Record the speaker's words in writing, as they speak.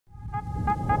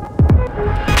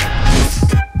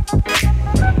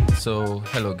So,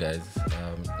 hello guys.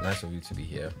 Nice of you to be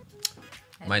here.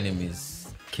 My name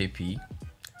is KP,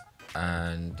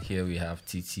 and here we have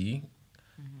Titi,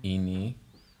 Ini,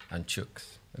 and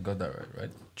Chuks. I got that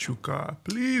right? Chuka,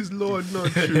 please, Lord, not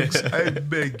Chuks. I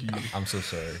beg you. I'm so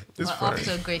sorry. Well, off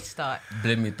to a great start.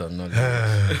 Blame it on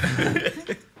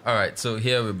knowledge. All right, so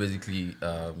here we're basically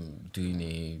doing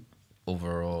a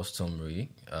overall summary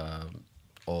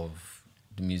of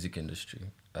the music industry.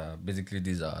 Basically,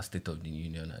 these are State of the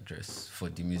Union address for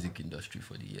the music industry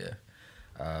for the year.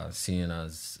 Seeing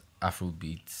as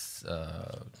Afrobeats,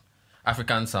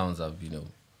 African sounds have,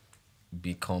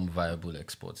 become viable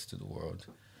exports to the world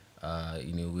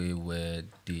in a way where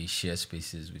they share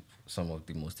spaces with some of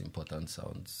the most important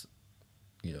sounds,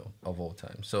 of all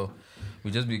time. So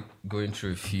we'll just be going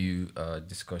through a few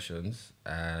discussions,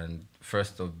 and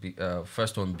first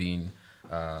one being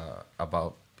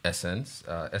about Essence.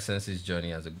 Essence's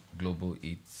journey as a global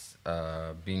hit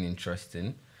being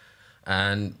interesting,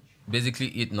 and basically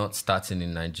it not starting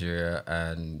in Nigeria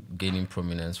and gaining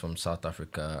prominence from South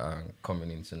Africa and coming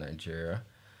into Nigeria,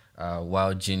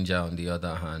 while Ginger, on the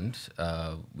other hand,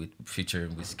 with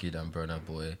featuring Wizkid and Burna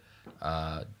Boy,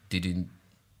 didn't,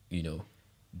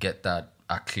 get that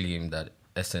acclaim that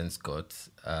Essence got.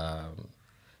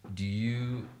 Do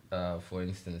you, for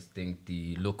instance, think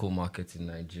the local market in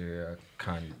Nigeria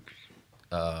can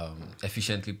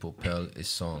efficiently propel a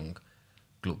song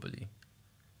globally?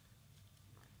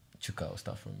 Chuka, I'll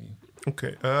start from you.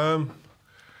 Okay.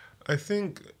 I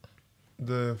think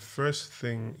the first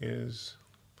thing is,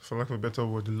 for lack of a better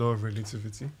word, the law of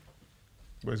relativity.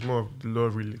 But it's more of the law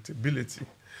of relatability.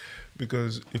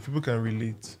 Because if people can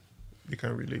relate, they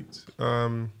can relate.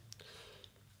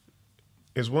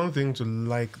 It's one thing to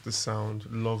like the sound,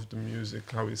 love the music,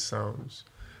 how it sounds.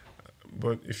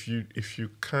 But if you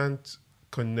can't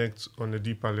connect on a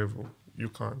deeper level, you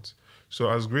can't. So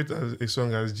as great as a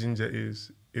song as Ginger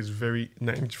is, it's very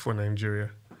for Nigeria.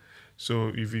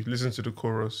 So if you listen to the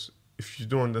chorus, if you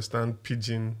don't understand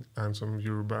Pidgin and some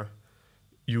Yoruba,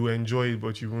 you enjoy it,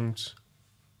 but you won't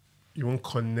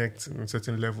connect on a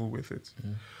certain level with it.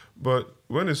 Mm. But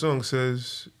when the song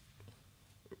says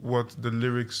what the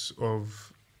lyrics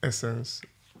of Essence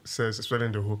says, especially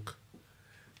in the hook,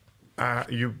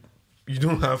 you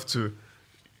don't have to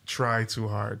try too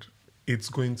hard. It's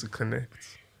going to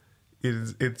connect.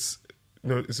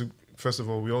 First of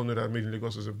all, we all know that Made in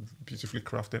Lagos was a beautifully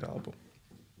crafted album.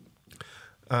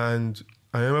 And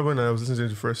I remember when I was listening to it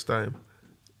the first time,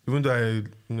 even though I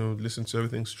listened to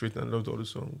everything straight and loved all the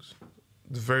songs,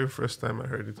 the very first time I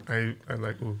heard it, I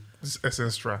like, oh, this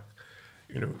Essence track,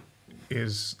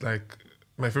 is like,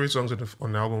 my favorite songs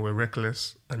on the album were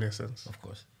Reckless and Essence. Of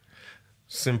course.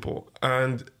 Simple.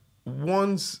 And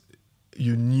once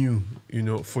you knew,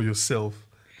 for yourself,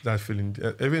 that feeling,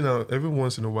 every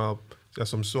once in a while, there are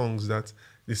some songs that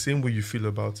the same way you feel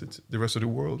about it, the rest of the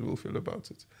world will feel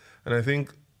about it. And I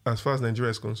think as far as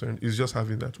Nigeria is concerned, it's just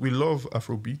having that. We love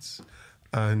Afrobeats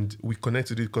and we connect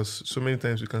to it because so many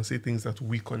times we can say things that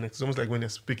we connect. It's almost like when you're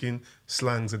speaking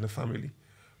slangs in the family.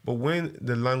 But when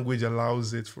the language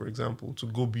allows it, for example, to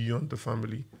go beyond the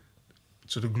family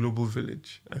to the global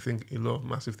village, I think a lot of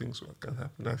massive things can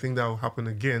happen. I think that will happen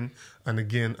again and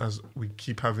again as we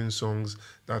keep having songs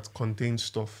that contain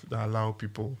stuff that allow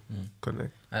people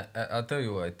connect. I'll tell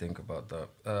you what I think about that.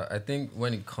 I think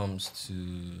when it comes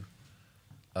to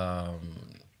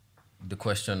the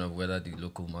question of whether the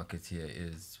local market here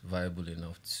is viable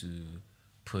enough to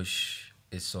push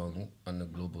a song on a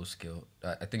global scale,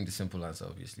 I think the simple answer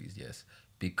obviously is yes.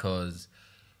 Because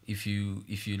if you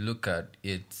look at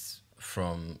it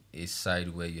from a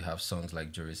side where you have songs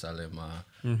like Jerusalem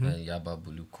and Yaba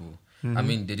Buluku, I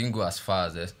mean, they didn't go as far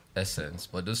as Essence,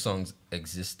 but those songs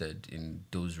existed in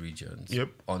those regions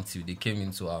until they came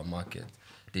into our market.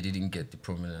 They didn't get the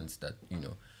prominence that,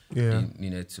 they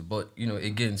needed to. But,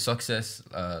 again, success,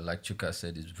 like Chuka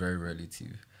said, is very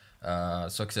relative.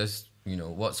 Success,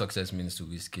 what success means to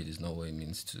Wizkid is not what it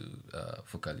means to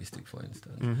Focalistic, for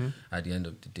instance, at the end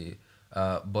of the day.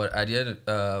 But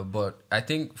I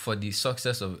think for the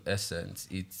success of Essence,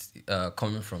 it's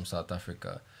coming from South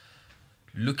Africa.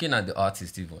 Looking at the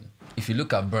artist, even if you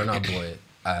look at Burna Boy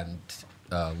and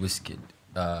Wizkid,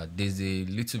 there's a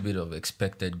little bit of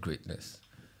expected greatness,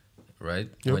 right?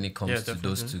 Yep. When it comes to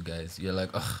those two guys, you're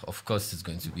like, oh, of course it's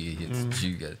going to be a hit.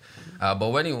 You get.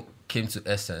 But when it came to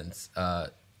Essence,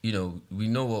 we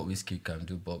know what Wizkid can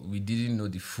do, but we didn't know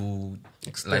the full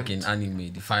extent. Like in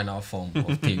anime, the final form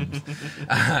of things.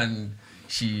 And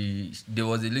there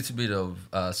was a little bit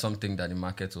of something that the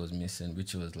market was missing,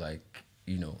 which was like,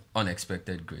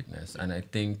 unexpected greatness. And I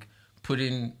think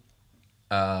putting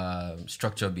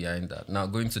structure behind that. Now,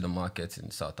 going to the market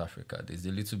in South Africa, there's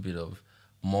a little bit of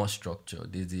more structure.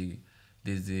 There's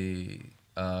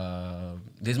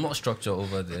more structure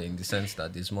over there in the sense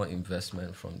that there's more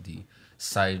investment from the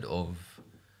side of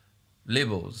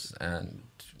labels and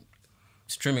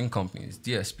streaming companies,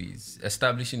 DSPs,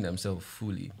 establishing themselves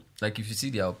fully. Like if you see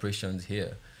the operations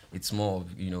here, it's more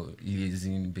of,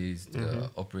 liaison-based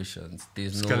operations.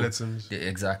 There's skeletons.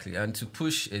 Exactly. And to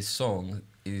push a song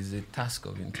is a task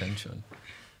of intention.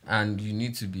 And you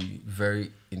need to be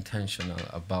very intentional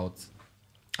about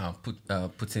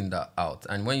putting that out.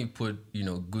 And when you put,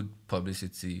 good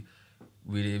publicity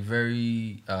with a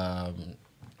very,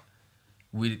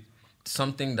 with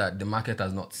something that the market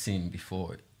has not seen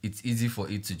before, it's easy for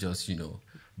it to just,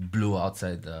 blow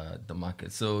outside the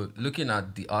market. So looking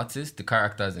at the artists, the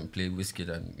characters in play, Wizkid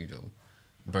and,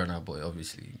 Burna Boy,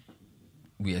 obviously,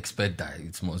 we expect that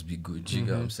it must be good, you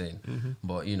get what I'm saying?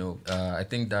 But, I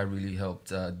think that really helped.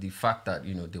 The fact that,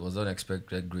 there was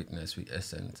unexpected greatness with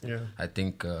Essence, I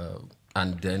think,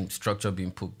 and then structure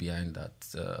being put behind that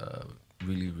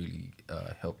really, really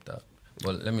helped that.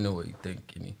 Well, let me know what you think,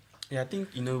 Ini. Yeah, I think,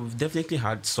 we've definitely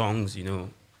had songs,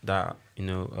 that,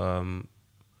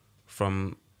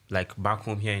 from like back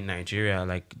home here in Nigeria,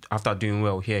 like after doing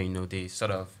well here, they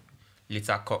sort of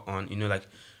later caught on,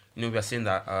 we are saying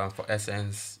that for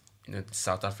Essence, the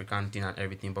South African thing and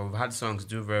everything, but we've had songs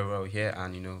do very well here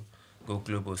and, go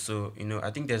global. So,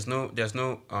 I think there's no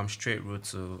straight route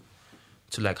to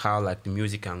like how like the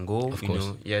music can go, Of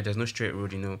course. there's no straight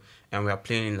road, and we are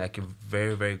playing in like a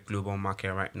very, very global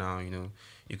market right now, You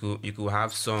could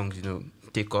have songs,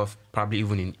 take off probably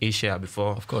even in Asia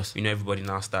before. Of course. Everybody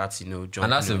now starts, jumping.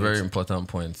 And that's a very important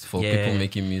point for people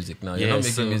making music now. You're not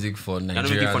making music for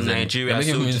Nigeria. You're not making for Nigeria. You're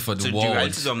making music for the world. The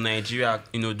realities of Nigeria,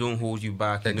 don't hold you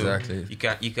back. Exactly.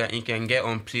 You can get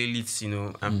on playlists,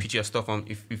 and pitch your stuff on.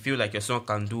 If you feel like your song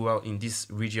can do well in this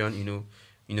region,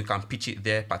 can pitch it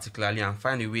there particularly and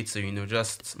find a way to,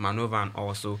 just maneuver and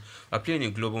also. We're playing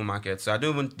a global market, so I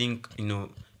don't even think,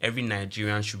 every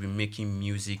Nigerian should be making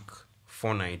music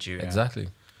for Nigeria. Exactly.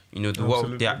 The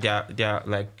world, there are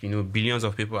like, billions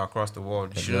of people across the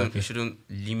world. You shouldn't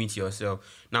limit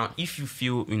yourself. Now, if you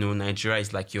feel, Nigeria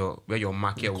is like where your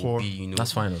market will be,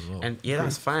 that's fine as well. And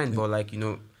that's fine. But like,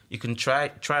 you can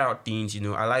try out things,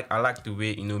 I like the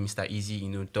way, Mr.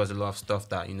 Easy, does a lot of stuff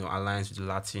that, aligns with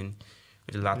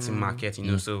the Latin market,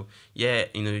 So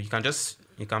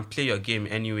you can play your game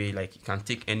anyway, like you can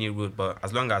take any route, but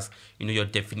as long as you're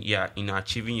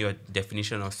achieving your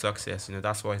definition of success,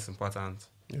 that's why it's important.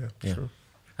 Yeah. Sure.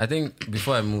 I think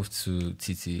before I move to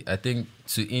Titi, I think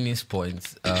to Ini's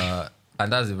point,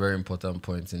 and that's a very important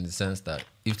point in the sense that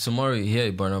if tomorrow you hear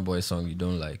a Burna Boy song you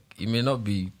don't like, it may not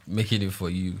be making it for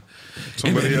you.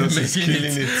 Somebody else is killing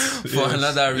it for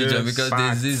another region, because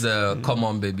there's this Come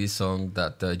On Baby song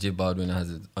that J Balvin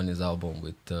has on his album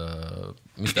with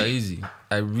Mr. Easy.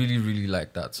 I really, really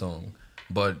like that song.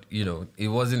 But, it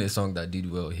wasn't a song that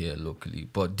did well here locally.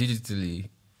 But digitally,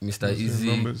 Mr.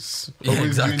 Easy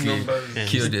exactly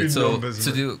killed it. So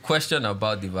to the question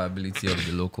about the viability of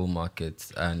the local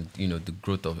market and, the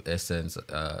growth of Essence,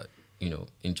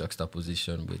 in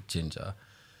juxtaposition with Ginger,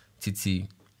 Titi,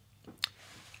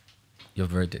 your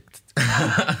verdict.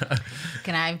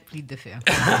 Can I plead the fifth?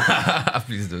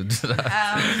 Please don't do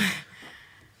that.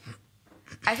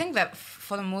 I think that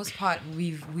for the most part,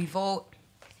 we've all,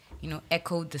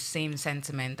 echoed the same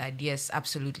sentiment that yes,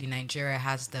 absolutely, Nigeria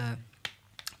has the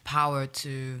power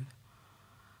to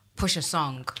push a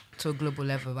song to a global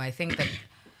level. But I think that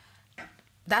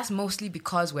that's mostly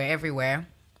because we're everywhere.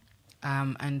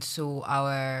 And so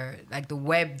the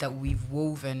web that we've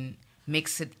woven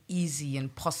makes it easy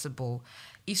and possible.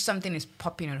 If something is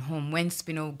popping at home, when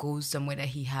Spino goes somewhere that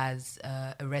he has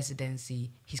a residency,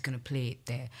 he's going to play it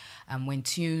there. When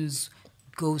Tunes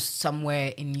goes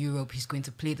somewhere in Europe, he's going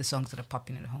to play the songs that are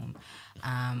popping at home.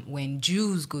 When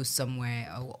Juice goes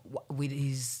somewhere with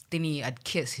his thingy at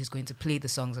Kiss, he's going to play the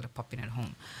songs that are popping at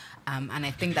home. And I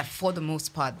think that for the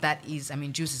most part, that is,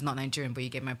 Juice is not Nigerian, but you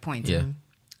get my point. Yeah.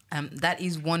 That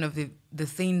is one of the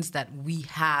things that we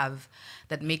have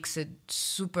that makes it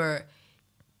super,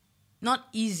 not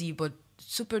easy, but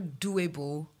super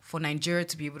doable for Nigeria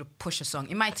to be able to push a song.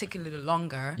 It might take a little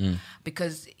longer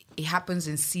because it happens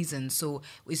in seasons. So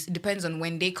it depends on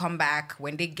when they come back,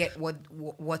 when they get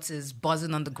what is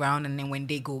buzzing on the ground, and then when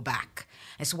they go back.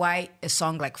 That's why a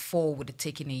song like 4 would have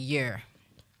taken a year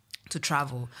to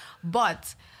travel.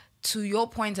 But to your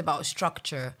point about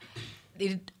structure,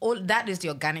 all that is the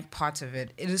organic part of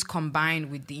it. It is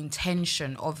combined with the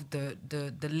intention of the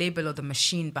label or the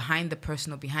machine behind the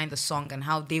person or behind the song and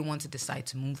how they want to decide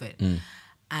to move it.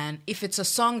 And if it's a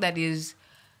song that is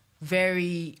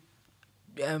very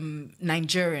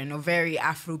Nigerian or very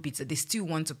Afrobeats that they still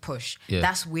want to push,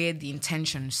 that's where the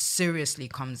intention seriously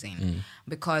comes in.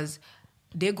 Because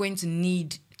they're going to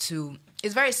need to...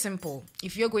 It's very simple.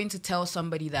 If you're going to tell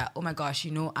somebody that, oh my gosh,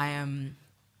 you know, I'm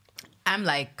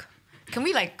like... Can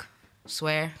we like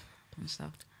swear and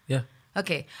stuff? Yeah.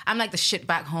 Okay. I'm like the shit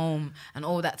back home and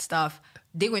all that stuff.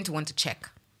 They're going to want to check.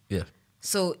 Yeah.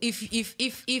 So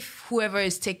if whoever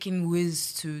is taking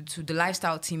Wiz to the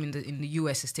lifestyle team in the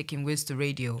US is taking Wiz to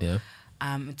radio,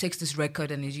 it takes this record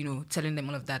and is, you know, telling them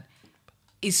all of that,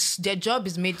 their job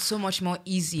is made so much more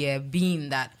easier, being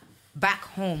that back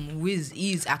home Wiz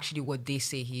is actually what they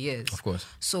say he is. Of course.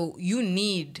 So you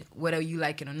need, whether you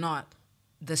like it or not,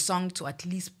 the song to at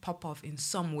least pop off in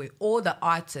some way, or the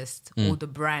artist or the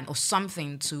brand or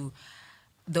something to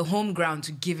the home ground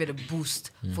to give it a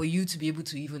boost for you to be able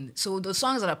to even... So the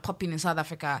songs that are popping in South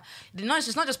Africa,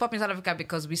 it's not just popping in South Africa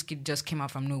because Wizkid just came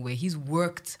out from nowhere. He's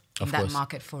worked in that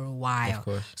market for a while. Of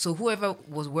course. So whoever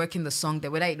was working the song there,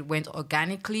 whether it went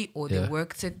organically or they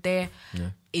worked it there,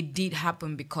 it did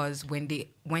happen because when they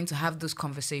went to have those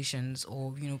conversations,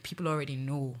 or, you know, people already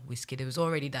know Wizkid, it was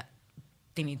already that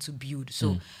they need to build.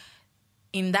 So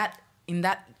in that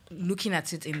looking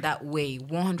at it in that way,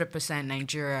 100%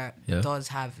 Nigeria does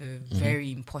have a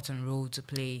very important role to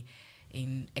play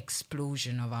in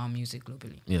explosion of our music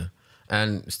globally. Yeah.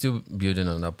 And still building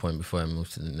on that point before I move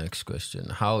to the next question,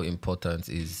 how important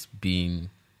is being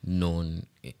known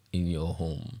in your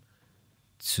home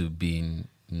to being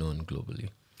known globally?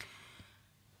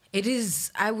 It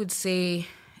is, I would say,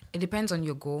 it depends on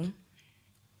your goal,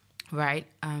 right?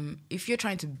 If you're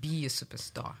trying to be a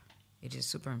superstar, it is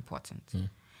super important.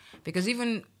 Because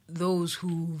even those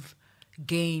who've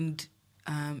gained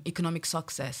economic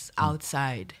success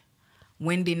outside,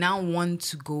 when they now want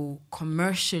to go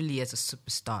commercially as a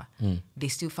superstar, they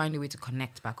still find a way to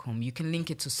connect back home. You can link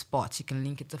it to sports, you can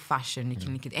link it to fashion, you can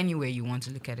link it anywhere you want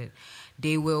to look at it.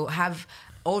 They will have,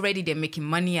 already they're making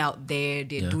money out there,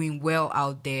 they're doing well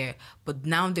out there, but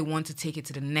now they want to take it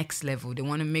to the next level. They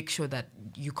want to make sure that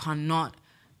you cannot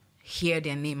hear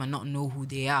their name and not know who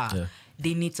they are. Yeah.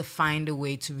 They need to find a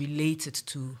way to relate it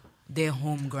to their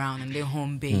home ground and their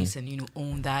home base and, you know,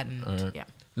 own that. And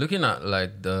looking at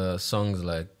like the songs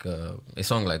like a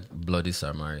song like Bloody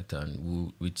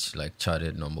Samaritan, which like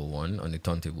charted #1 on the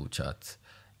Turntable chart,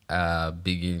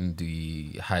 being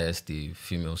the highest the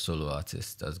female solo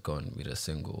artist has gone with a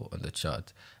single on the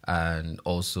chart, and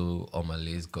also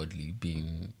Omale's Godly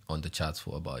being on the charts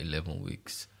for about 11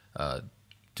 weeks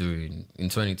in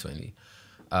 2020.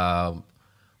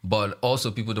 But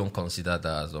also people don't consider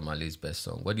that as Omale's best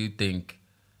song. What do you think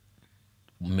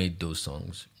made those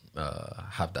songs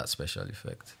have that special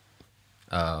effect?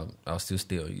 I'll still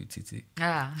stay on you, Titi.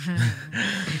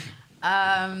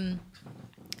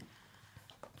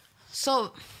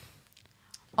 So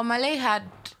Omale had,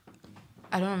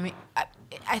 I don't know,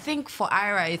 I think for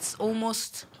Ira it's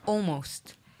almost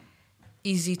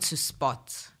easy to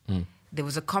spot. There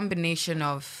was a combination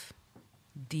of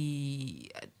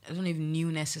I don't know if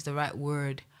newness is the right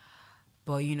word,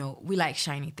 but, you know, we like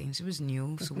shiny things. It was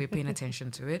new, so we're paying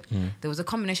attention to it. There was a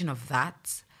combination of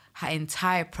that, her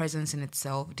entire presence in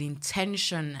itself, the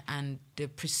intention and the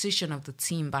precision of the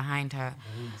team behind her,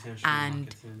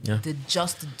 and the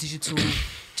digital,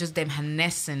 just them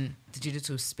harnessing the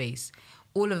digital space.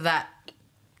 All of that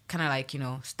kind of like, you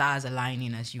know, stars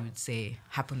aligning, as you would say,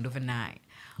 happened overnight.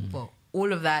 But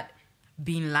all of that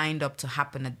being lined up to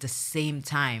happen at the same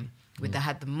time. They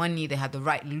had the money, they had the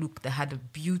right look, they had a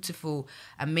beautiful,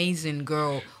 amazing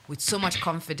girl with so much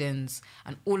confidence,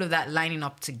 and all of that lining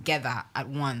up together at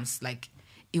once. Like,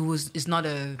 it's not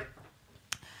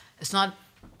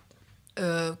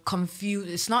confused.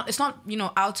 It's not you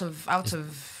know, out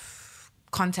of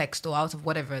context or out of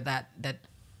whatever that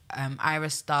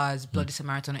Ira Starr's Bloody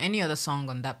Samaritan or any other song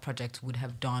on that project would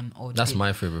have done. Or that's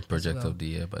my favorite project of the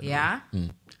year, by the way.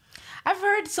 I've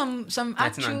heard some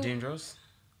actual... and Dangerous?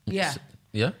 Yeah.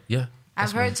 Yeah.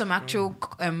 I've heard some actual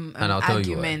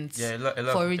arguments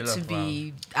for it to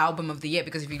be album of the year,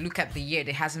 because if you look at the year,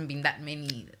 there hasn't been that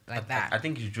many like that. I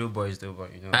think it's Joe Boys though,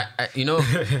 but you know.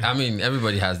 I mean,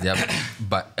 everybody has their...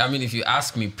 But, I mean, if you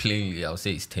ask me plainly, I'll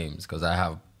say it's Thames, because I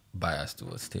have bias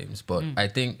towards Thames. But I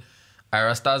think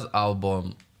Ira Starr's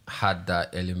album had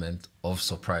that element of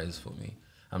surprise for me.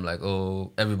 I'm like,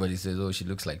 oh, everybody says, oh, she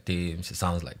looks like Thames, she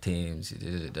sounds like Thames.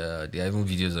 There are even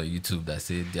videos on YouTube that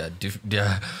say they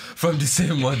are from the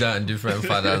same mother and different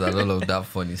fathers and all of that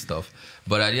funny stuff.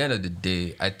 But at the end of the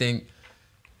day, I think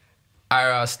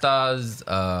Ira Starr's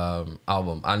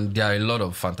album, and there are a lot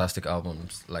of fantastic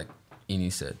albums like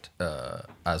Ini said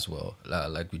as well,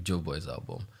 like with Joe Boy's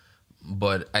album.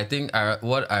 But I think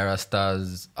what Ira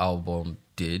Star's album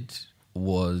did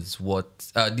was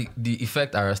what the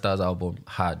effect Ira Star's album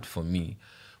had for me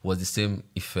was the same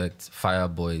effect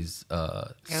Fireboy's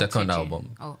second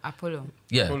album. Oh, Apollo.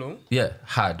 Yeah, Apollo? yeah,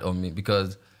 had on me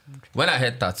because when I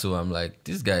heard Tattoo, I'm like,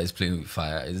 this guy is playing with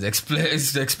fire. He's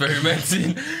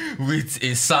experimenting with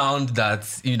a sound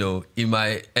that, you know, it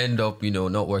might end up, you know,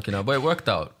 not working out. But it worked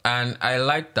out. And I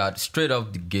like that straight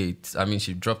off the gate. I mean,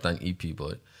 she dropped an EP,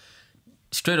 but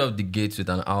straight off the gate with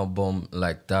an album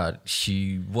like that,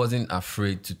 she wasn't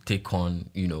afraid to take on,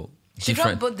 you know, She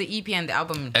dropped both the EP and the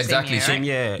album in the exactly same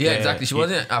year, right? Yeah, exactly. She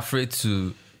wasn't afraid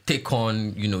to take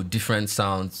on, you know, different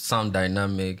sounds, sound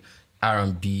dynamic,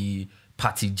 R&B,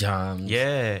 party jams.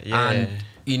 Yeah. And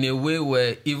in a way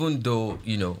where even though,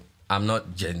 you know, I'm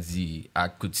not Gen Z, I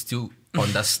could still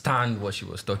understand what she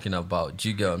was talking about. Do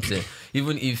you get what I'm saying?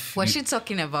 Even if... Was she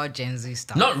talking about Gen Z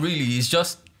stuff? Not really. It's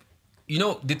just, you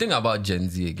know, the thing about Gen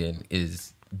Z again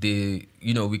is they,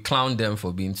 you know, we clown them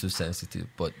for being too sensitive,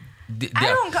 but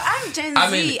I'm Gen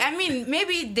Z. I mean,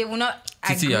 maybe they will not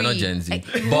Titi, agree. you're not Gen Z.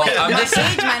 But I'm my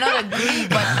age might not agree,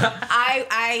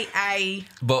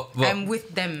 but I'm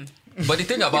with them. But the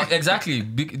thing about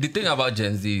the thing about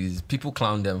Gen Z is people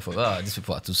clown them for these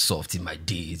people are too soft in my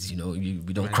days. You know,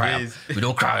 we don't cry. We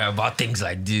don't cry about things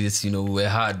like this. You know, we're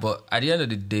hard. But at the end of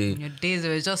the day, in your days it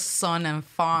was just sun and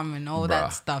farm and all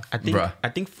that stuff. I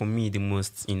think for me the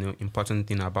most, you know, important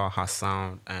thing about her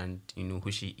sound and, you know,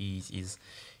 who she is,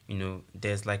 you know,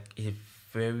 there's like a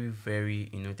very, very,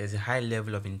 you know, there's a high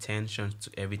level of intention to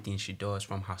everything she does,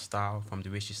 from her style, from the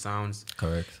way she sounds.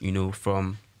 Correct. You know,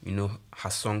 from, you know, her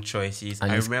song choices. And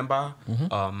I remember,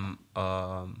 I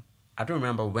don't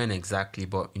remember when exactly,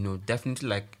 but, you know, definitely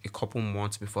like a couple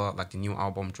months before like the new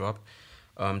album dropped,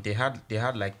 they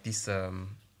had like this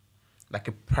like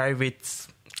a private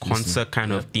concert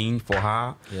kind of thing for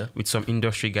her with some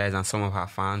industry guys and some of her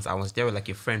fans. I was there with like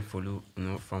a friend Fulu, you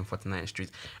know, from 49th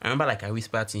Street. I remember like I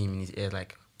whispered to him in his ear,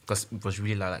 like, because it was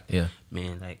really loud, like,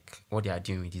 man, like what they are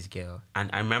doing with this girl.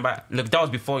 And I remember, look, that was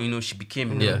before, you know, she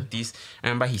became, you know, this. I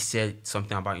remember he said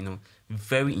something about, you know,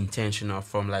 very intentional,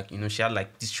 from like, you know, she had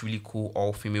like this really cool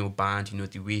all-female band, you know,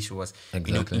 the way she was,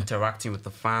 you know, interacting with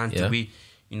the fans, the way,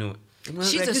 you know,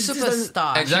 she's like, a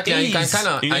superstar. Exactly, and you can kind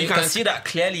of, you can see that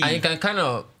clearly, and you can kind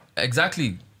of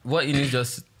exactly what Ini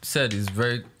just said is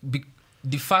very big.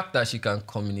 The fact that she can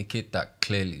communicate that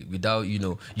clearly without, you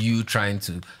know, you trying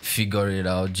to figure it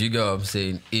out, do you get what I'm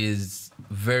saying, is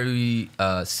very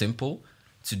simple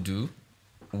to do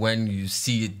when you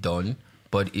see it done,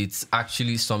 but it's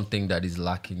actually something that is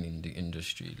lacking in the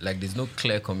industry. Like, there's no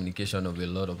clear communication of a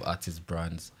lot of artist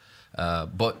brands.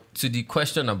 But to the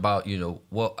question about, you know,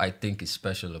 what I think is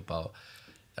special about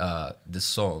the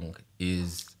song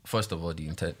is, first of all, the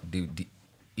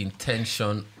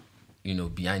intention, you know,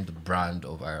 behind the brand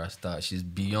of Ira Star. She's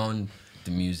beyond the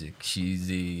music.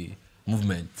 She's a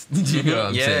movement. Do you know what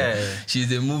I'm saying?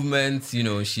 She's a movement. You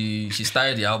know, she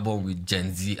started the album with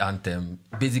Gen Z Anthem,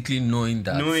 basically knowing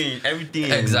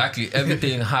everything. Exactly.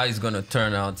 Everything, how it's going to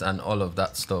turn out and all of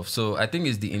that stuff. So I think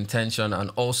it's the intention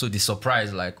and also the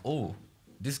surprise, like, oh,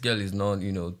 this girl is not,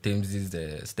 you know, Thames'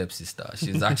 stepsister.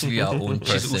 She's actually her own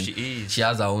person. She's who she is. She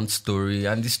has her own story,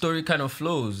 and the story kind of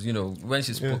flows. You know, when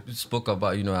she spoke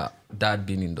about, you know, her dad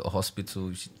being in the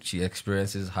hospital, she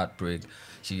experiences heartbreak.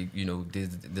 She, you know,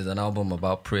 there's an album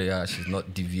about prayer. She's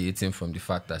not deviating from the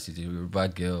fact that she's a Yoruba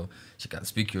girl. She can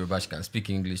speak Yoruba. She can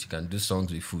speak English. She can do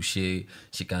songs with Fouché.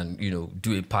 She can, you know,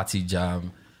 do a party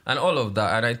jam and all of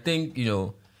that. And I think, you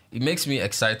know, it makes me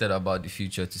excited about the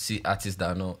future to see artists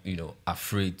that are not, you know,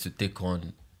 afraid to take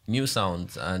on new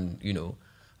sounds and, you know,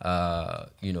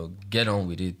 get on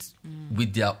with it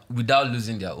without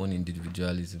losing their own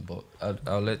individualism. But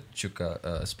I'll let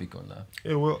Chuka speak on that.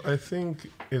 Yeah, well, I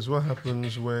think it's what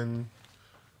happens when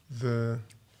for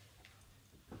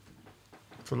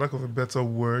lack of a better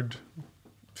word,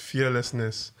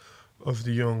 fearlessness of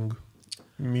the young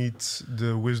meets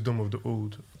the wisdom of the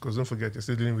old. Because don't forget, you're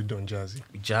still dealing with Don Jazzy.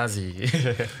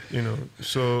 You know,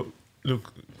 so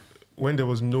look, when there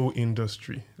was no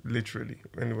industry, literally,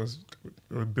 when we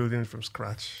were building from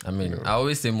scratch. I mean, you know, I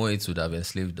always say Moit would have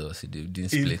enslaved us if they didn't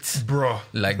split. Bro.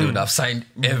 Like, they would have signed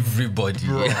everybody.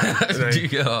 Bro. Do you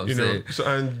get what I'm saying? So,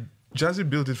 and Jazzy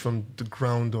built it from the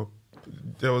ground up.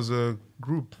 There was a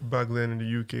group back then in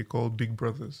the UK called Big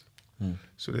Brothers.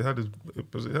 So they had a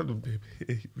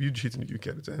huge hit in the UK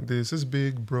at the time. This is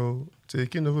Big Bro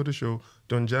taking over the show.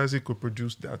 Don Jazzy could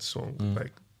produce that song.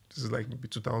 Like, this is like maybe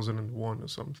 2001 or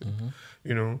something.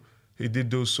 You know, he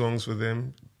did those songs for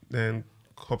them, then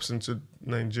hops into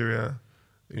Nigeria,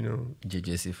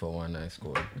 JJC for one night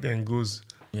score. Then goes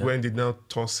when they now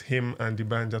toss him and the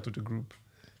band out of the group.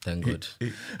 Thank God.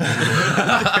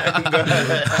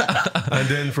 And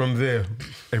then from there,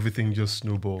 everything just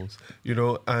snowballs,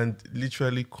 and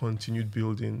literally continued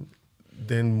building.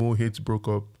 Then Mo Hits broke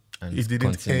up. And He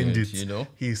didn't end it. You know?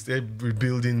 He started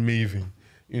rebuilding Maven.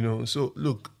 So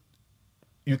look,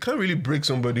 you can't really break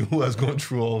somebody who has gone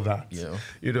through all that. Yeah.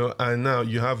 And now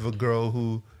you have a girl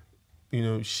who,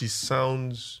 she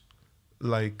sounds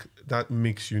like that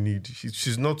mix you need.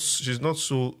 She's not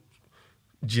so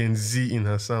Gen Z in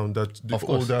her sound that the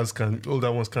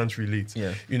older ones can't relate.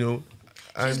 Yeah.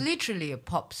 She's literally a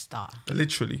pop star.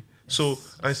 Literally. So,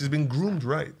 and she's been groomed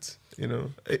right.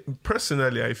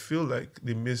 Personally, I feel like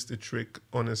they missed the trick,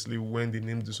 honestly, when they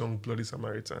named the song Bloody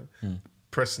Samaritan.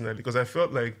 Personally, because I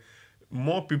felt like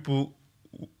more people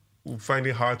would find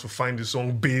it hard to find the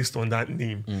song based on that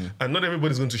name. And not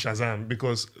everybody's going to Shazam,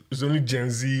 because it's only Gen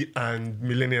Z and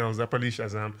millennials that probably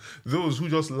Shazam. Those who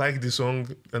just like the song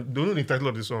and don't know the title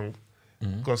of the song,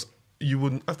 because you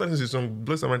would, after listening to the song,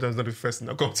 Blood Samaritan is not the first thing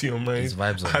that comes to your mind. It's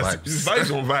vibes on vibes. It's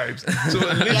vibes on vibes. So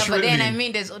literally, Yeah, but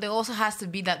then there also has to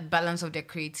be that balance of their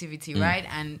creativity, right?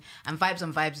 And vibes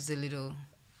on vibes is a little.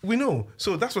 we know.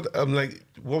 So that's what I'm like.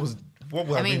 What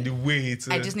would have been the way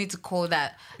to... I just need to call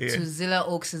that to Zilla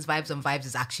Oaks' Vibes on Vibes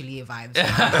is actually a vibe.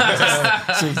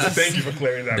 So thank you for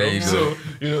clearing that There up.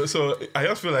 So, so I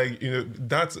just feel like,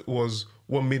 that was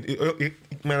what made it,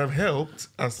 it might have helped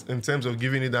us in terms of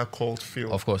giving it that cult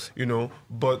feel. Of course.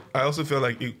 But I also felt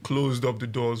like it closed up the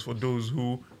doors for those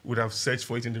who would have searched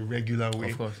for it in the regular way.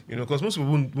 Of course. Because most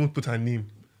people won't put her name.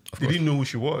 They didn't know who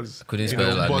she was. Couldn't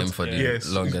spell her name for the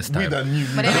longest time. But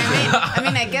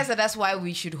then I guess that's why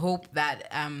we should hope that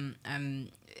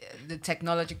the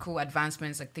technological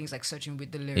advancements, like things like searching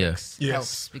with the lyrics,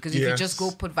 helps. Because if you just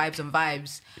go put Vibes on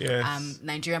Vibes,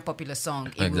 Nigerian popular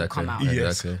song, it will come out.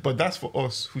 Yes, but that's for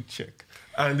us who check.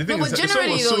 And the thing is,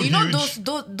 generally, the song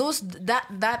was those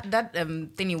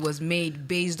that thing was made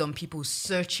based on people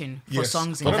searching for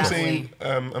songs in but that I'm saying, way.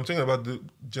 I'm talking about the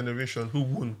generation who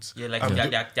won't. Yeah, like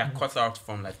they're cut out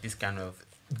from like this kind of.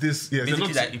 Basically,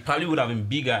 like, it probably would have been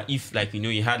bigger if, like,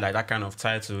 you had like that kind of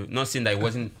title. Not saying that it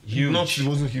wasn't huge. It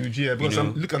wasn't huge, yeah. Because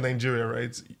look at Nigeria,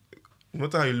 right? No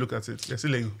matter how you look at it, there's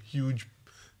still a huge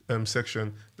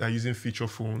section that are using feature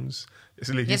phones.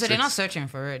 So they're not searching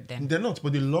for it then. They're not,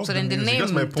 but they love the music. Name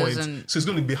that's my point. doesn't... So it's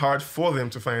going to be hard for them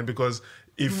to find, because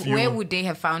where would they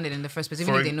have found it in the first place,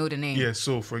 even if they know the name? Yeah,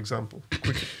 so for example,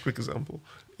 quick example.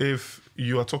 If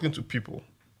you are talking to people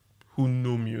who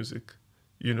know music,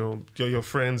 your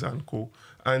friends and co,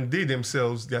 and they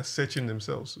themselves, they are searching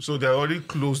themselves. So they're already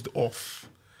closed off,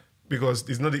 because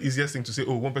it's not the easiest thing to say,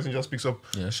 one person just picks up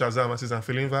Shazam and says, I'm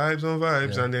feeling vibes on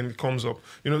vibes, and then it comes up.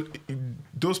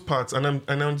 Those parts, and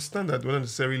I understand that we're not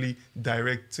necessarily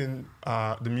directing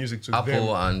the music to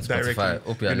Apple them and directly. Spotify,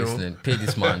 hope you're listening. Pay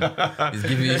this man. He's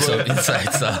giving you some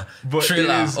insights. But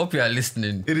Trailer, hope you're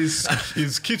listening.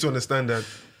 It's key to understand that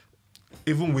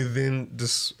even within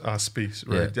this space,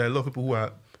 right, there are a lot of people who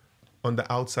are on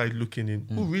the outside looking in,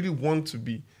 who really want to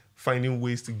be finding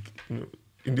ways to,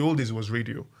 in the old days it was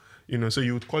radio. So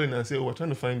you would call in and say, we're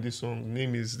trying to find this song, the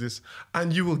name is this,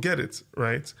 and you will get it,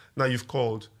 right? Now you've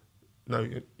called. Now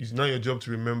it's now your job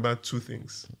to remember two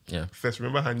things. Yeah. First,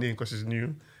 remember her name because she's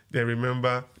new. Then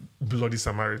remember Bloody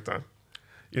Samaritan.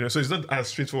 So it's not as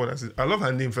straightforward as it. I love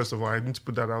her name, first of all. I need to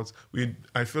put that out.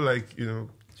 I feel like,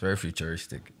 it's very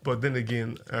futuristic. But then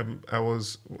again, I'm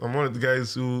one of the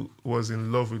guys who was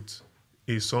in love with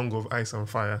a Song of Ice and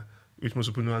Fire, which most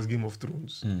people know as Game of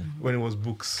Thrones, when it was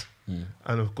books.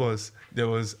 And of course, there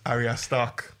was Arya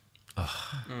Stark. I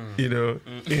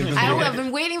would have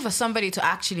been waiting for somebody to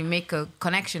actually make a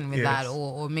connection with that,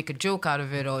 or make a joke out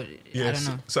of it, or I don't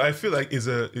know. So I feel like it's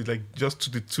like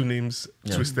just the two names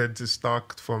twisted to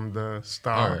Stark from the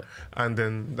Star, and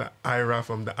then the Ira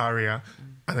from the Arya.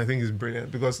 And I think it's brilliant,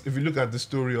 because if you look at the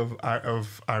story of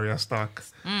Arya Stark,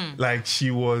 like she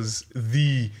was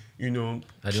the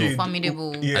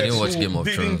formidable. I didn't watch Game of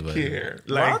Thrones, didn't but care.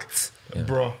 Like,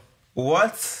 bro.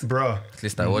 What? Bruh. At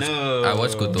least I watched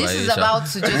Koto This is Aisha. about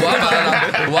to just... We'll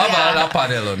have another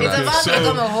panel on It's that. about to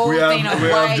become a whole thing of we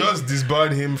why... have just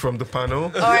disbarred him from the panel.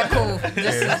 All right, cool.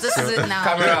 This is it now.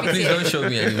 Camera, please don't show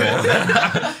me anymore.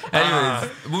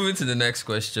 Anyways, moving to the next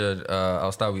question.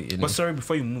 I'll start with Ini. But sorry,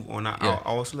 before you move on, I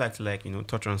also like to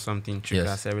touch on something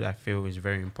Chuka said that I feel is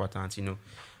very important.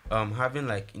 having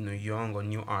like young or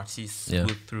new artists Yeah.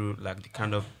 go through like the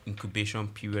kind of incubation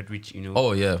period which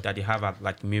Oh, yeah. that they have at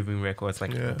like Moving Records,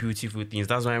 like Yeah. beautiful things.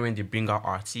 That's why when they bring out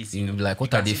artists, You know, like,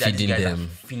 what you are can they see that these feeding guys are them?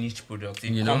 finished products. They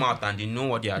You come know? out and they know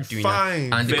what they are doing.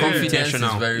 Fine. And the Very confidence is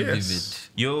intentional. very Yes. vivid.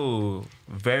 Yo,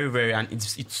 very, very, and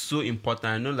it's so important.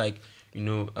 I know, like, a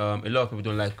lot of people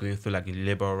don't like going through like the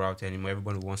labor route anymore.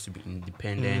 Everybody wants to be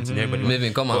independent, and everybody.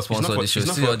 Maybe come and But it's sponsor not for- the show. it's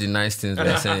not See for- all the nice things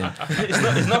they're saying.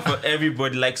 it's not for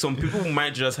everybody. Like, some people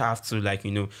might just have to, like,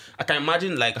 I can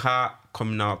imagine like her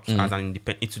coming out as an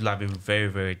independent. It would have been very,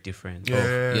 very different.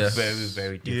 Yes. Yes. Very,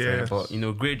 very different. Yes.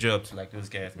 But great job to like those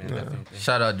guys, man. Definitely.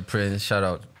 Shout out the Prince. Shout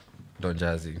out Don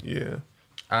Jazzy. Yeah.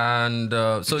 And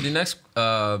so the next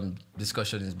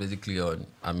discussion is basically on,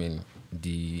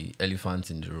 the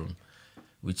elephant in the room,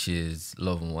 which is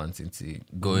Love and Wanting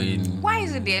going. Why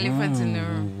is it the elephant in the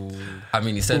room?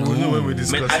 He said, We'll know when we "Ooh."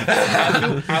 discuss Man,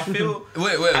 it. I feel.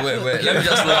 Wait. Let me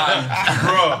just land.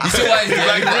 Bro, You see why it's the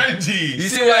like elephant? Reggie. You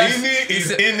see why Ini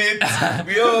is in it.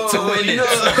 Yo, to win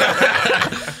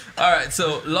it. All right,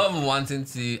 so Love and Wanting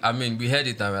to, we heard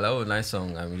it and we're like, oh, nice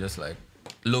song. And we're just like,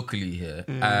 locally here.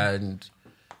 And,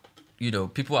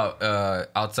 people are,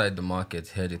 outside the market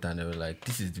heard it and they were like,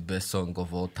 this is the best song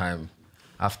of all time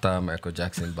after Michael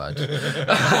Jackson Bad.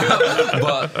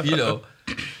 But,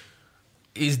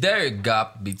 is there a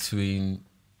gap between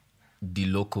the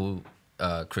local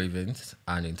cravings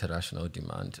and international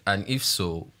demand? And if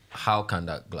so, how can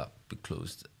that gap be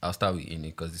closed? I'll start with Ini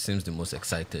because it seems the most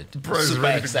excited. Bro, is super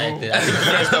ready to excited.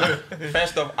 go. I think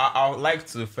first off, I would like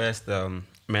to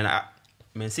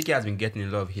Siki has been getting a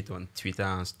lot of hate on Twitter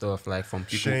and stuff, like from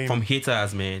people, Shame. from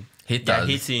haters, man. Haters? They're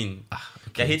hating.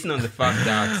 They're hating on the fact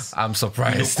that, I'm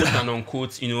surprised. quote and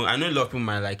unquote, I know a lot of people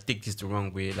might like take this the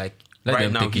wrong way. Like, Let right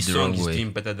them now, take his it the wrong song is way.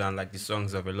 doing better than like the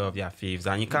songs of a lot of their faves,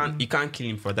 and you can't kill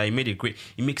him for that.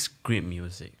 He makes great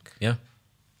music. Yeah.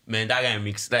 Man, that guy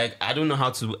makes, like, I don't know how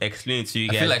to explain it to you I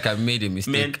guys. feel like I made a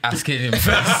mistake Man. asking him first.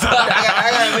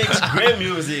 that guy makes great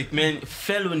music, man.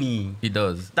 Felony. He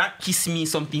does. That Kiss Me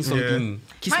something. Kiss My Me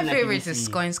Like favorite You Miss is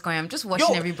Me. Skoin. I'm just watching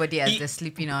Yo, everybody as he- they're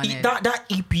sleeping on it. That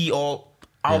EP or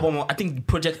album, or I think the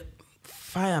project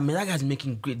Fire, man, that guy's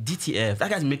making great DTF. That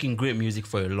guy's making great music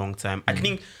for a long time. I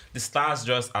think the stars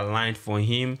just aligned for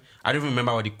him. I don't even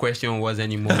remember what the question was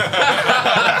anymore.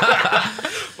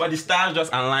 But the stars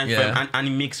just aligned for him, and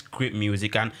he makes great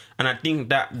music. And I think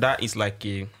that is like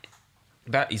a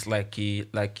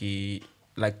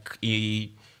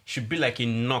should be like a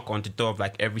knock on the door of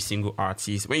like every single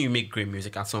artist. When you make great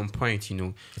music, at some point,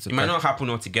 it might not happen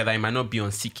altogether. It might not be on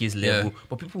CK's level,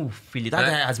 but people will feel it. That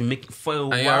guy has been making for a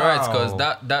while. And you're right, because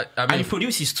that and he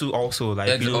produces too, also.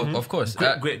 Like, of course.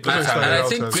 great. And I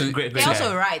think great. He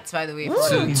also writes, by the way. to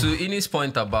Ini's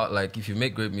point about like if you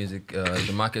make great music,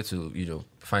 the market will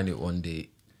find it one day.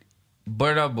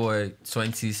 Burna Boy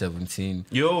 2017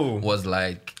 was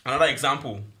like another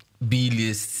example.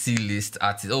 B-list, C-list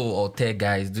artists. Oh, alter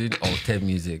guys doing alter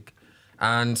music.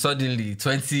 And suddenly,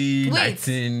 2019...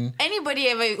 Wait, anybody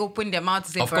ever opened their mouth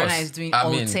to say Of course. Burna is doing I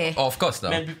mean, alter? of course now.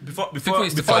 Man, before People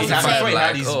used to he had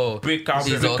like, his oh, breakout,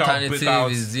 his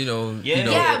alternative is,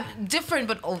 Yeah, different,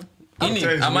 but Ini, Alter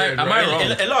is am weird, I right? wrong?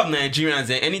 A lot of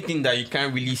Nigerians, anything that you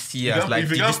can't really see as like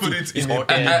if you can't put it in a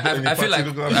I feel like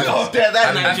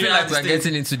I feel like we're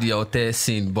getting into the alter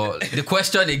scene, but the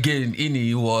question again,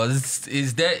 Ini, was: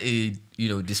 is there a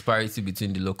disparity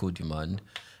between the local demand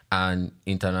and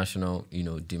international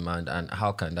demand, and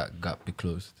how can that gap be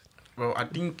closed? Well, I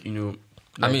think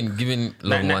given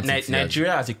Love Wanted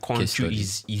Nigeria as a case country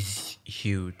study. is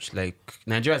huge. Like,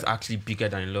 Nigeria is actually bigger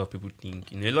than a lot of people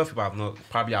think. A lot of people have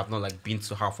not like been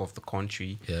to half of the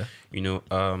country. Yeah.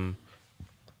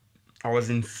 I was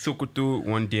in Sokoto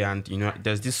one day, and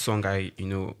there's this song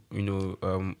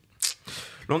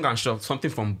long and short,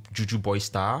 something from Juju Boy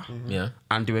Star. Yeah.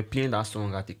 And they were playing that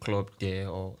song at a club there,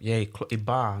 or a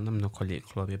bar. I'm not calling it a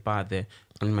club, a bar there.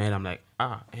 And in my head, I'm like,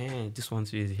 this one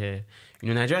too is here.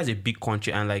 Nigeria is a big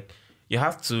country, and like you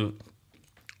have to.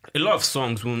 A lot of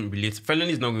songs won't relate.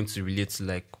 Felony is not going to relate to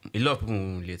like a lot of people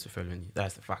won't relate to Felony.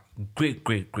 That's the fact. Great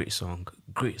song.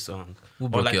 Great song. Who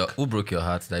broke your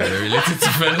heart that you're related to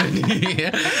Felony?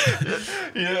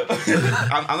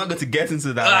 I'm not going to get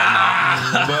into that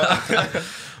right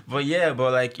now. But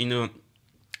like,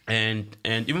 and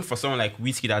even for someone like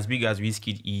Wizkid, as big as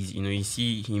Wizkid is, you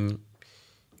see him,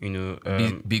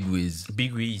 Big Wiz.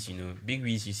 Big Wiz,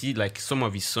 you see like some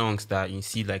of his songs that you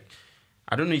see like,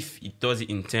 I don't know if he does it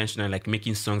intentionally, like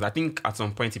making songs. I think at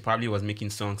some point he probably was making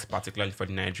songs particularly for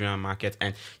the Nigerian market,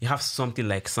 and you have something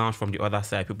like Sounds from the Other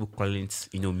Side, people call it,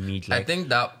 mid. Like, I think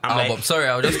that I'm album. like- Sorry,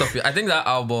 I'll just stop you. I think that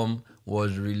album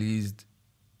was released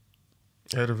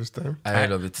Ahead of his time.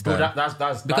 Ahead of its Bro, time.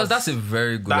 that's That's a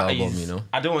very good that album, is- you know.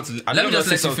 I don't want to. Let me just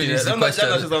let you finish the question.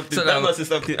 So Let me say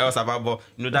something else about. But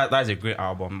that's a great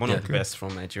album. One of the Okay. best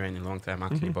from Nigeria in a long time,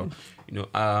 actually. But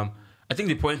I think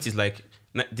the point is like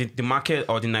the market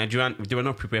or the Nigerian, they were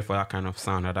not prepared for that kind of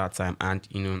sound at that time,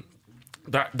 and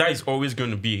that is always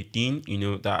going to be a thing.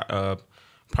 That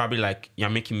probably like you're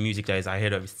making music that is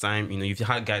ahead of its time. You've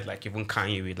had guys like even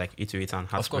Kanye with like 808 and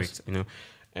Heartbreaks.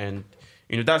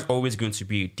 And that's always going to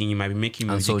be a thing. You might be making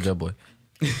And music. Soulja Boy.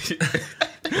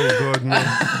 Oh God,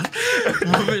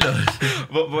 no. Moving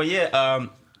on. But yeah,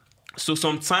 so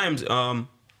sometimes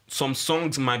some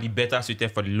songs might be better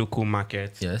suited for the local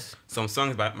market. Yes. Some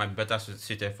songs might be better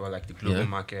suited for like the global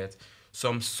market.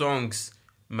 Some songs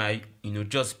might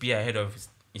just be ahead of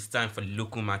its time for the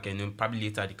local market. Probably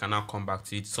later they can now come back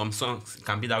to it. Some songs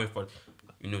can be that way for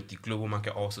the global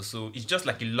market also. So it's just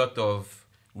like a lot of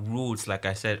roads, like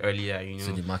I said earlier.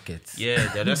 To the market.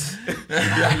 Yeah, they're just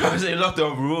there's a lot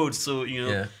of roads. So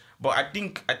Yeah. But I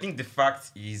think the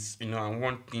fact is, and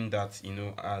one thing that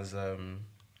as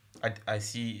I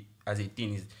see as a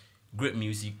thing is great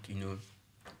music,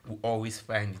 will always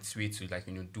find its way to like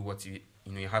do what it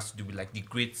has to do with like the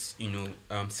great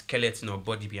skeleton or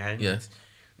body behind it.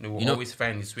 Will always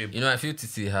find its way. I feel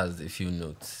Titi has a few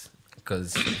notes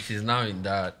because she's now in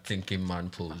that thinking man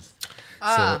pose.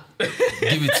 So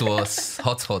give it to us,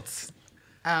 hot.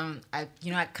 I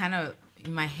kind of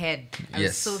in my head, I was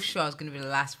Yes. so sure I was going to be the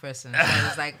last person. So I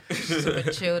was like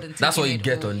super chilled and That's what taking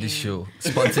you it get all on this in. show.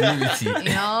 Spontaneity.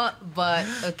 But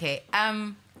okay.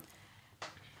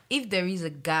 If there is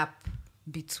a gap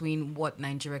between what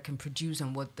Nigeria can produce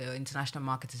and what the international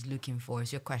market is looking for,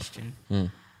 is your question?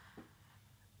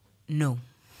 No.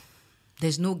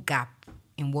 There's no gap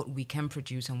in what we can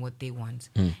produce and what they want.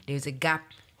 There's a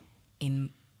gap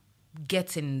in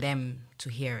getting them to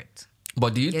hear it.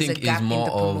 But do you There's think a gap it's in more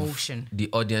the of promotion. the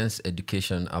audience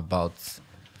education about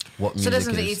what So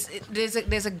music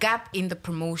there's a gap in the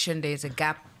promotion. There's a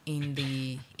gap in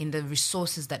the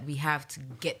resources that we have to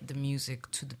get the music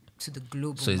to the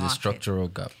global So it's market. a structural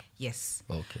gap. Yes.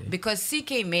 Okay. Because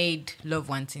CK made Love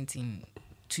One Tintin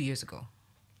 2 years ago.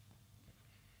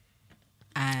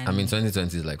 And I mean,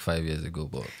 2020 is like 5 years ago,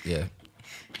 but yeah.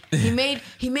 he made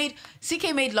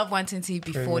CK made Love One Tintin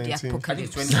before the 2019. I think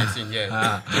apocalypse. 2019,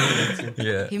 yeah.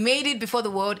 Yeah. He made it before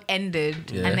the world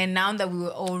ended, Yeah. and then now that we were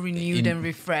all renewed and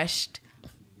refreshed,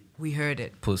 we heard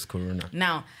it. Post-corona.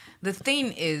 Now, the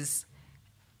thing is,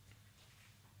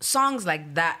 songs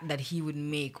like that he would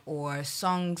make, or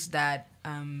songs that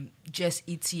just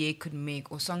ETA could make,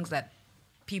 or songs that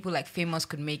people like Famous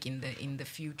could make in the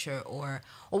future, or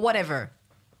whatever.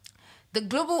 The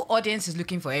global audience is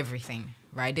looking for everything,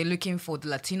 right? They're looking for the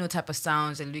Latino type of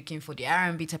sounds. They're looking for the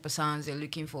R&B type of sounds. They're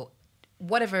looking for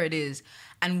whatever it is.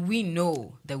 And we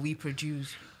know that we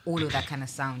produce all of that kind of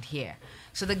sound here.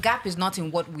 So the gap is not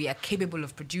in what we are capable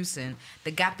of producing.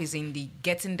 The gap is in the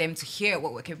getting them to hear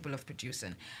what we're capable of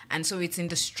producing. And so it's in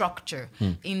the structure,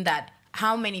 in that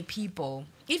how many people,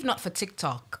 if not for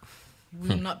TikTok, we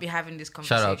will not be having this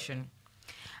Shout out. conversation.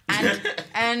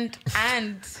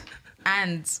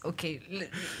 And okay,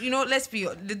 let's be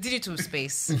the digital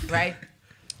space, right?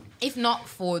 If not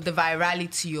for the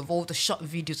virality of all the short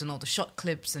videos and all the short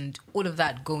clips and all of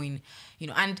that going,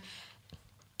 and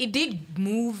it did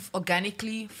move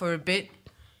organically for a bit,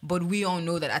 but we all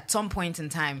know that at some point in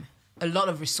time, a lot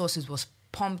of resources was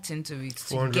pumped into it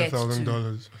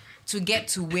to get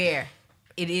to where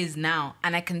it is now.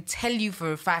 And I can tell you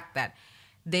for a fact that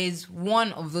there's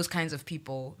one of those kinds of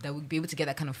people that would be able to get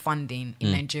that kind of funding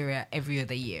in Nigeria every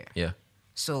other year. Yeah.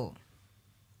 So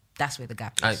that's where the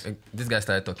gap is. This guy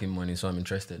started talking money, so I'm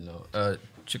interested now.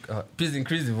 Please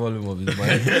increase the volume of his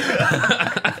mic.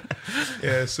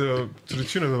 Yeah, so to the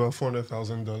tune of about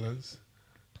 $400,000.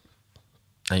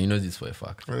 And you know this for a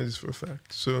fact. That is for a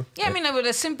fact. So Yeah, I mean, but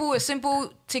a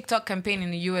simple TikTok campaign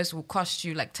in the US will cost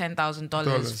you like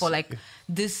 $10,000 for like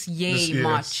this Yay This year's,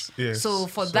 March. yes. So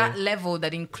for So- that level,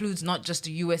 that includes not just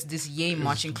the US this Yay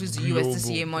March, includes the US this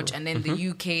global, Yay March, bro. and then the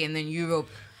UK and then Europe.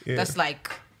 Yeah. That's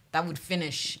like, that would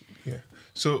finish. yeah.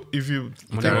 So if you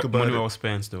Money think about well it,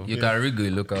 spent, though. You can rig a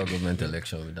local government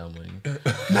election with that money.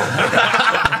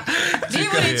 Do you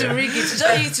even need to rig it? You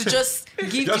just need to just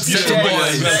give Just the give people. the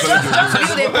boys.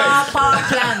 Just build a power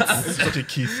plant. it's such a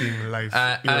key thing in life.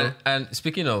 And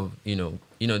speaking of,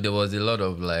 there was a lot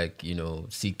of like,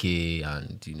 CK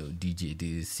and, DJ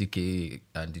this, CK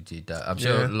and DJ that. I'm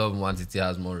sure Yeah. Love One City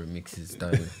has more remixes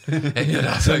than any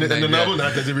other song. and in the Nigeria. album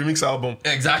that there's a remix album.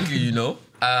 Exactly,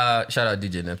 shout out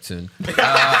DJ Neptune.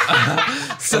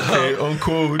 Okay, on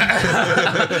code.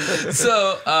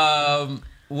 So,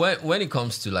 when it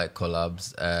comes to like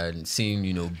collabs and seeing,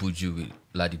 Buju with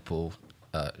Ladipo,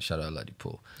 shout out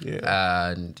Ladipo,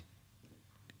 and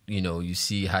you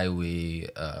see Highway,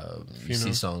 you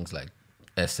see songs like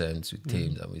Essence with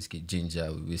Thames and Wizkid,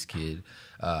 Ginger with Wizkid,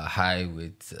 High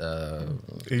with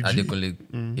Adekunle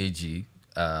AG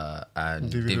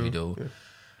and Davido.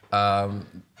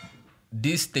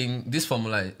 This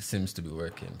formula seems to be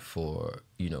working for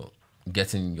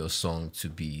getting your song to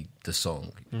be the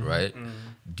song, right?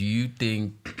 Do you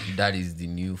think that is the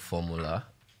new formula?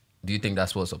 Do you think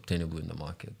that's what's obtainable in the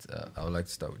market? I would like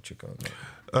to start with Chuka on that.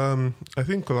 I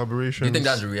think collaborations... Do you think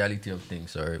that's the reality of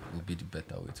things, or would be the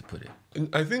better way to put it?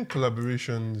 I think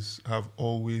collaborations have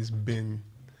always been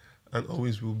and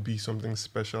always will be something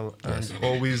special, and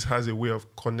always has a way of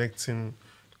connecting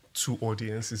two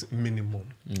audiences minimum.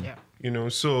 Yeah.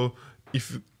 So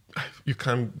if you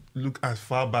can look as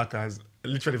far back as,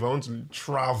 literally, if I want to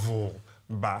travel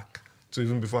back to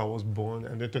even before I was born,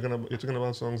 and you're talking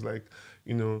about songs like,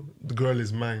 The Girl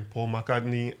Is Mine, Paul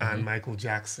McCartney and Michael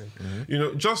Jackson.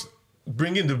 Just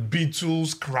bringing the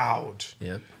Beatles crowd,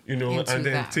 and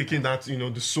then taking that,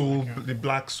 the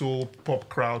black soul pop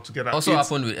crowd together. Also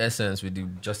happened with Essence, with the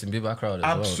Justin Bieber crowd as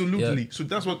absolutely. well. Yeah. So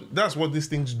that's what these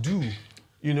things do.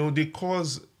 They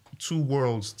cause two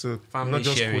worlds to not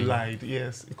just collide.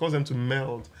 Yes, it causes them to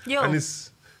meld. And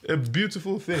it's a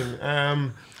beautiful thing.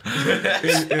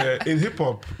 In hip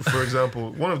hop, for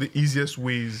example, one of the easiest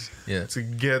ways to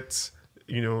get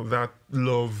that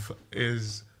love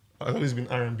has always been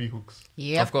R&B hooks.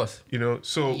 Yeah, of course.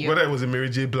 So whether it was a Mary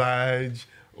J. Blige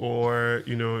or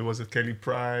it was a Kelly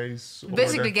Price,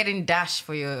 basically getting dash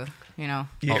for your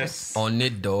yes, on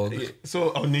Nate Dogg.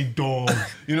 So on Nate Dogg,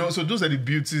 so those are the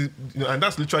beauties, and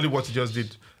that's literally what he just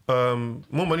did.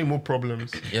 More Money, More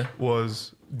Problems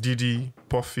was Diddy,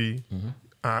 Puffy,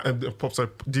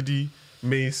 Diddy,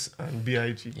 Mace, and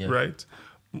B.I.G. Right?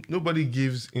 Nobody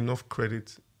gives enough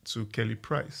credit to Kelly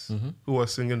Price, who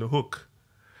was singing the hook.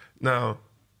 Now,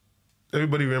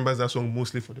 everybody remembers that song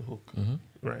mostly for the hook,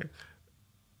 right?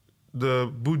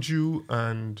 The Buju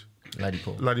and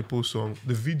Ladipo song,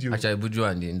 the video... Actually,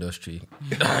 Buju and the industry.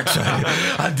 Actually,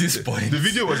 at this point. The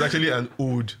video was actually an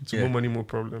ode to More Money, More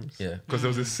Problems. Yeah. Because there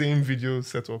was the same video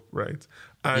set up, right?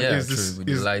 And with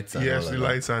the lights and all the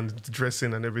lights and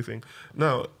dressing and everything.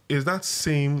 Now, is that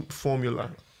same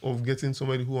formula of getting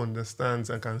somebody who understands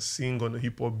and can sing on a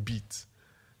hip-hop beat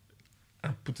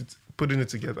and putting it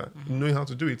together, knowing how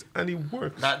to do it, and it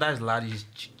works. That is Ladi's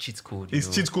cheat code.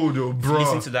 It's cheat code, though, bro.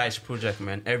 Listen to that project,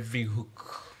 man. Every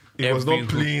hook... It was not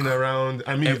playing around.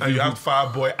 I mean, and you have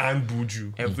Fireboy and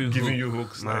Buju giving you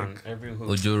hooks, man. Every hook.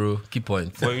 Ojoro, key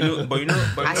point.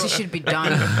 But as it should be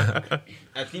done.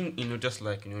 I think just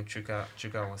like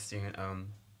Chuka was saying,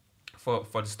 for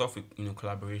the stuff with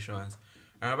collaborations.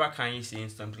 I remember Kanye saying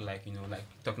something like like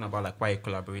talking about like why he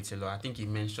collaborates a lot. I think he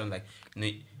mentioned like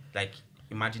like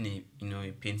imagine a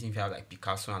painting if you have like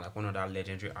Picasso and like one of that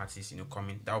legendary artists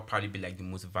coming, that would probably be like the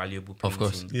most valuable painting. Of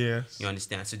course, yes. You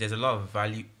understand? So there's a lot of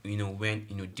value when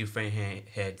different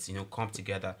heads come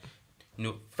together.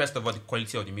 First of all, the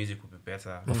quality of the music will be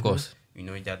better. Of course.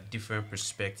 There are different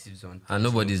perspectives on things. And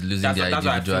nobody's losing their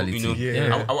individuality.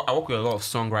 I work with a lot of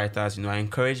songwriters. I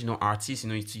encourage artists to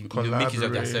make use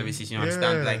of their services. You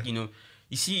understand? Like you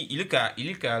see, you look at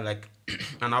like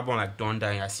an album like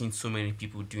Donda, and I've seen so many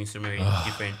people doing so many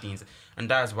different things, and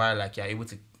that's why like you're able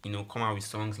to come out with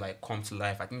songs like Come to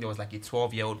Life. I think there was like a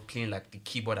 12-year-old playing like the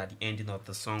keyboard at the ending of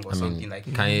the song or something like.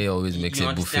 Kanye always makes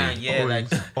it buffet. Yeah,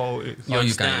 always. You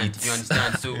understand. You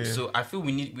understand. So I feel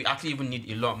we actually even need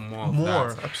a lot more of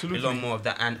that. Absolutely. A lot more of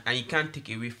that, and you can't take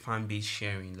away fan base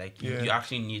sharing. Like you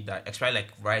actually need that, especially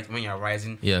like when you're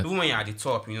rising. Even when you're at the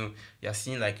top, you're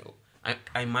seeing like.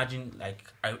 I imagine like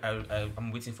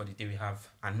I'm waiting for the day we have,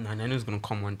 and I know it's gonna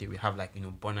come one day. We have like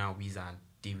Burna, Wiz, and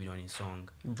David on his song,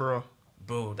 bro.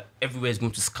 Everywhere is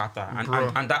going to scatter,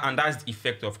 and that's the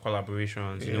effect of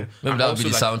collaborations. Maybe that would be the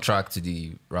soundtrack to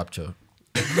the Rapture.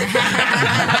 But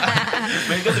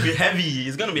it's gonna be heavy.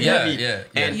 It's gonna be heavy. Yeah.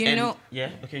 And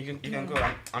okay, you can go.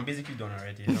 I'm basically done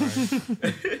already.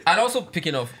 And also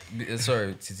picking off.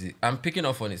 Sorry, Titi. I'm picking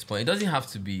off on his point. It doesn't have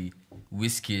to be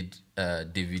Wizkid,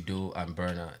 Davido, and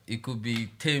Burna. It could be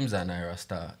Thames and Ira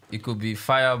Star. It could be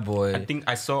Fireboy. I think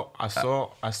I saw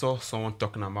someone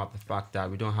talking about the fact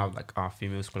that we don't have like our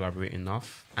females collaborate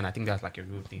enough, and I think that's like a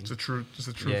real thing. It's a truth.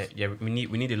 Yeah. We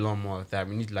need a lot more of that.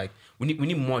 We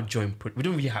need more joint. We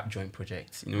don't really have joint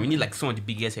projects. We need like some of the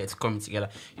biggest heads coming together.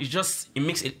 It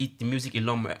makes the music a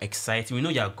lot more exciting. We know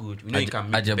you're good. We know you can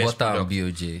make the best Ajabota products.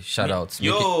 and BOJ. Shout outs.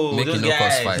 Those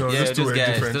guys. Fight. Yeah, those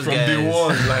guys. From day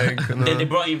one, like. Then they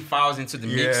brought in Fowls into the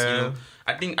mix.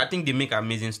 I think they make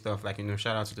amazing stuff. Like,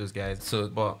 shout out to those guys. So,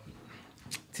 but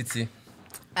Titi,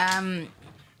 I'm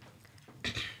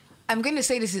going to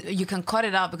say this. You can cut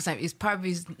it out because it's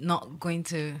probably not going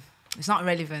to. It's not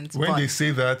relevant. When they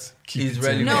say that, keep It's it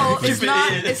relevant. No, Keep it's not.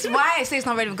 It's why I say it's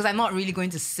not relevant because I'm not really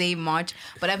going to say much.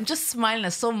 But I'm just smiling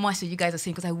at so much that you guys are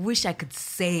saying because I wish I could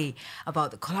say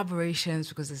about the collaborations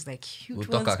because there's like huge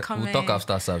ones coming. We'll talk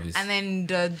after service. And then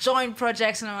the joint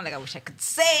projects and I'm like, I wish I could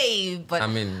say, but I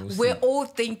mean, we're all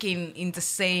thinking in the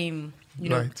same.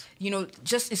 Right.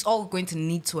 Just it's all going to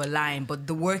need to align, but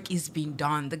the work is being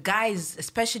done. The guys,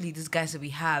 especially these guys that we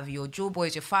have, your Joe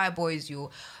boys, your Fire boys, your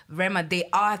Rema, they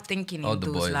are thinking All in the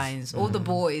those boys. lines. All the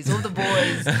boys,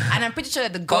 and I'm pretty sure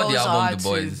that the Call girls the album are The too.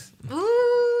 Boys.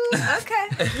 Ooh, okay.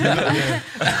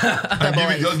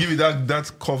 Just give it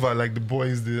that cover like the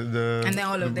boys, the And then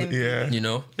all of them. Yeah.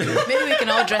 Maybe we can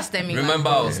all dress them in. Remember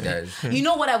like, us, guys. You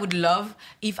know what I would love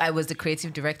if I was the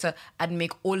creative director? I'd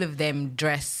make all of them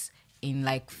dress in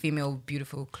like female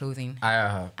beautiful clothing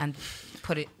and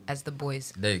put it as the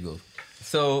boys. There you go.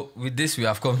 So with this, we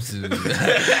have come to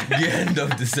the end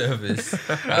of the service.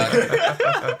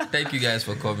 Thank you guys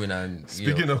for coming. And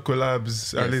Speaking of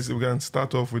collabs, at least we can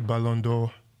start off with Ballon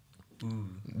d'Or.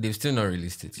 they've still not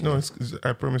released it. No,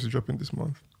 I promise it's dropping this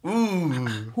month.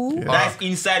 Who? Yeah. That's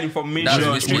inside information.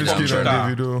 That's Straight from Wizkid and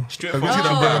Chuka. Davido. Straight Wizkid from and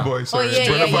Chuka. Burna Boy. Sorry, Oh, yeah,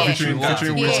 Burna yeah, Boy yeah.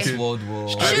 featuring Yeah. Wizkid. World War.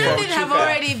 Shouldn't it have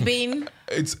already been?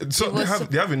 It's so It was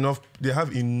they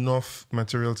have enough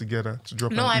material together to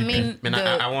drop. No, an I EP. mean, Man,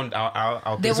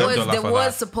 I'll pay there $7 was for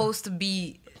that. supposed to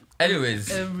be.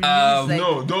 Anyways, release,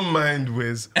 No, don't mind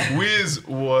Wiz. Wiz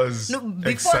was No, before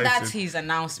excited. that's his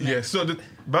announcement. Yeah, so the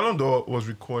Ballon d'Or was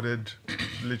recorded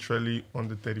literally on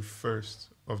the 31st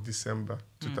of December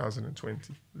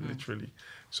 2020. Literally.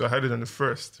 So I had it on the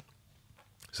 1st.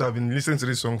 So I've been listening to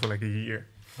this song for like a year.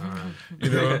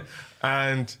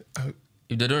 And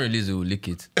if they don't release it, we'll leak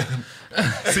it.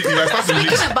 see, if I start to leak,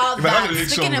 Speaking about if I have that, to leak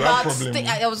speaking songs, I about, have a problem.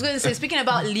 I was going to say, speaking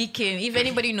about leaking, if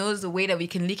anybody knows the way that we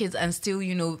can leak it and still,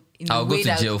 in the I'll go way to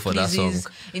that jail for that pleases,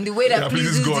 song. in the way that Yeah,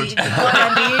 pleases pleases the God.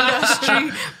 God and the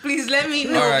industry, please let me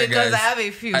know All right, because guys. I have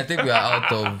a few. I think we are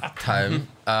out of time.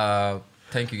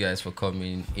 Thank you guys for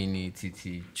coming. Ini,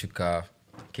 Titi, Chuka,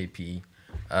 KP.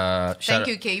 Thank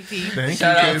you, KP. Thank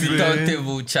Shout you, out to Kevin.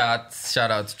 Turntable Chat.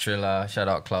 Shout out to Triller. Shout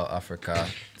out Cloud Africa.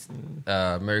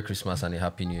 Merry Christmas and a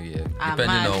Happy New Year. Depending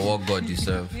man. on what God you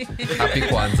serve. Happy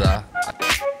Kwanzaa.